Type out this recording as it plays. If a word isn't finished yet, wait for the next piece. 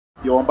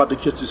Yo, I'm about to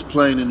catch this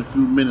plane in a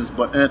few minutes,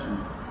 but Anthony,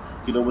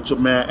 get up with your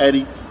man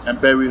Eddie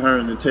and Barry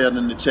Hearn and tell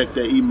them to check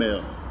their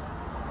email.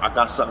 I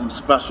got something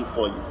special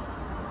for you.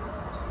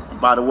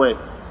 And by the way,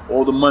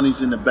 all the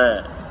money's in the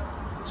bag.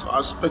 So I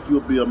expect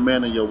you'll be a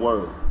man of your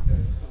word.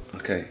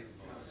 Okay.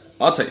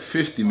 I'll take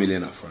 50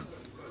 million up front.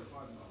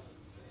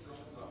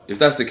 If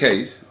that's the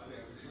case,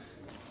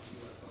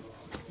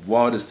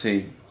 Wilder's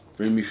team,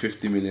 bring me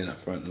 50 million up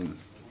front and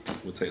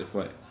we'll take the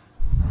fight.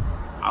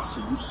 I'll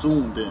see you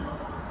soon then.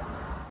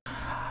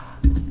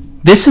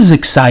 This is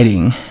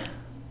exciting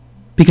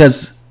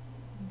because,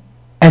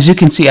 as you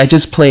can see, I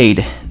just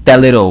played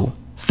that little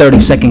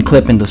 30-second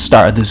clip in the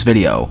start of this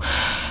video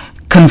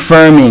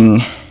confirming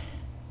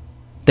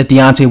that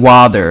Deontay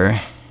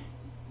Wilder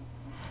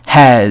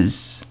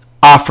has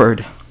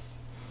offered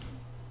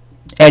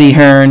Eddie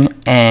Hearn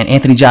and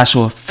Anthony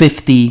Joshua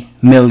 $50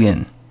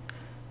 million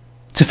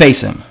to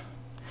face him.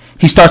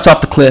 He starts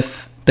off the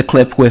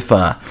clip with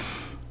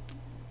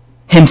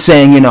him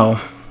saying, you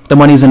know, the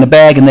money's in the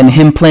bag, and then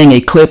him playing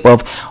a clip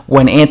of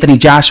when Anthony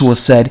Joshua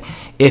said,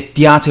 if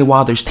Deontay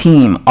Wilder's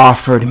team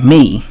offered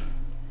me,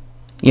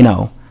 you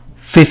know,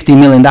 $50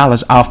 million,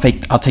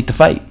 I'll take the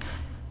fight.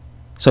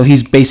 So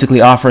he's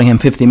basically offering him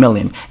 $50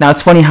 million. Now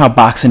it's funny how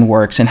boxing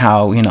works and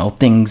how, you know,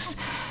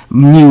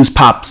 news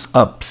pops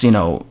up, you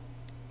know,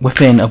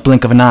 within a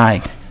blink of an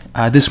eye.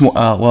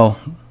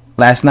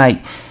 Last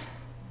night,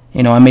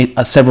 you know, I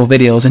made several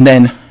videos, and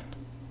then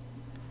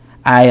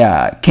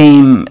I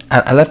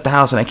left the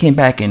house and I came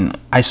back and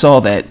I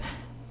saw that,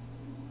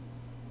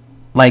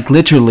 like,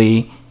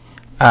 literally,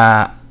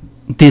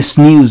 this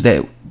news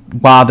that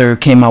Wilder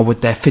came out with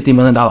that $50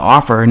 million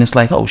offer, and it's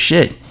like, oh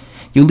shit,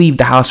 you leave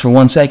the house for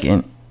 1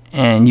 second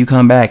and you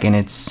come back and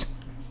it's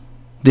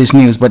this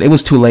news. But it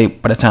was too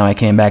late by the time I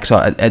came back, so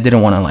I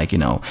didn't want to, like, you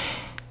know,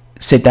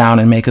 sit down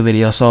and make a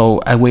video,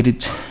 so I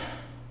waited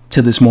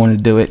till this morning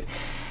to do it.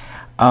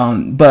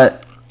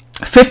 But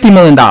 $50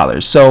 million,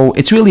 so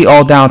it's really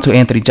all down to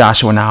Anthony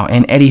Joshua now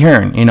and Eddie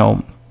Hearn. You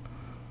know,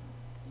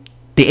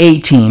 the A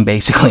team,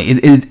 basically,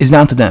 it's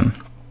down to them.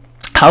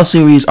 How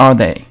serious are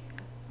they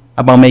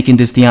about making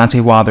this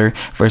Deontay Wilder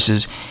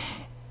versus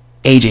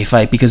AJ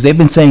fight? Because they've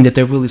been saying that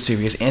they're really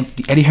serious, and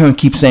Eddie Hearn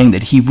keeps saying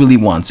that he really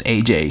wants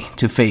AJ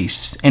to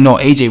face, and no,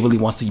 AJ really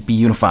wants to be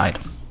unified.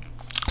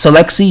 So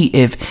let's see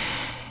if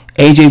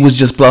AJ was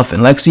just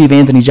bluffing. Let's see if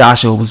Anthony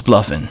Joshua was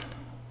bluffing,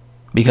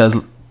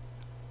 because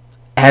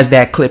as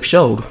that clip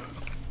showed,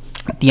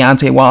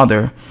 Deontay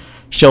Wilder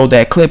showed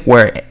that clip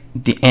where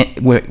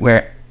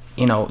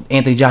you know,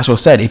 Anthony Joshua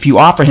said if you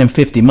offer him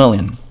 $50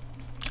 million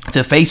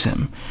to face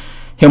him,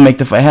 he'll make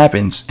the fight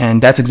happen,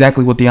 and that's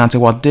exactly what Deontay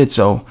Wilder did.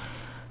 So,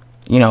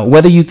 you know,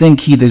 whether you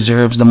think he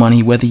deserves the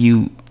money, whether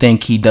you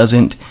think he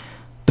doesn't,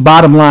 the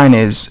bottom line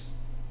is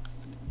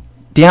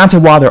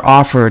Deontay Wilder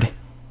offered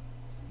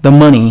the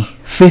money,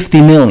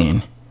 $50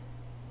 million,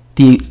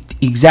 the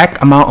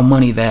exact amount of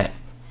money that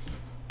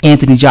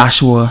Anthony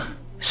Joshua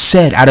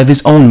said out of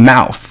his own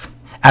mouth,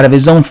 out of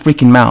his own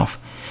freaking mouth,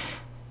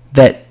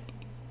 that,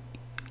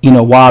 you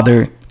know,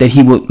 that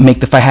he would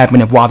make the fight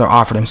happen if Wilder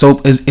offered him. So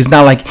it's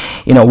not like,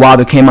 you know,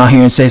 Wilder came out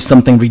here and said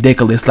something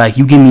ridiculous like,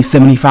 you give me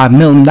 $75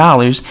 million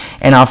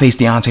and I'll face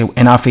Deontay,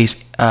 and I'll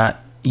face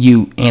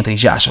you, Anthony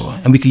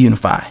Joshua, and we could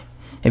unify.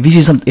 If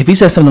he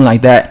says something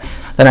like that,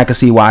 then I can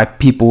see why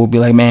people will be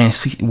like, man,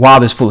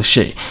 Wilder's full of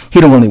shit. He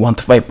don't really want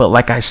to fight. But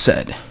like I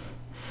said,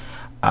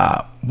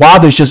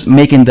 Wilder's just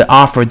making the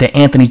offer that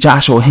Anthony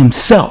Joshua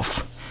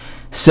himself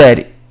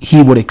said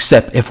he would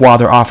accept if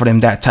Wilder offered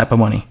him that type of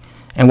money.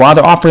 And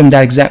Wilder offered him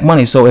that exact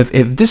money. So if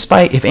this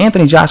fight, if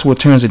Anthony Joshua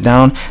turns it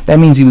down, that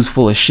means he was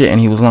full of shit and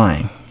he was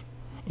lying.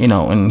 You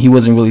know, and he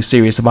wasn't really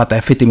serious about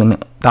that $50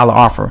 million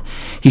offer.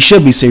 He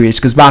should be serious,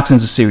 because boxing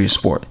is a serious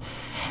sport.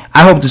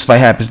 I hope this fight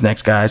happens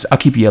next, guys. I'll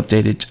keep you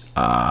updated.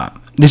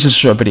 This is a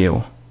short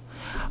video.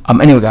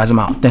 Anyway, guys, I'm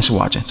out. Thanks for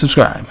watching.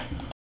 Subscribe.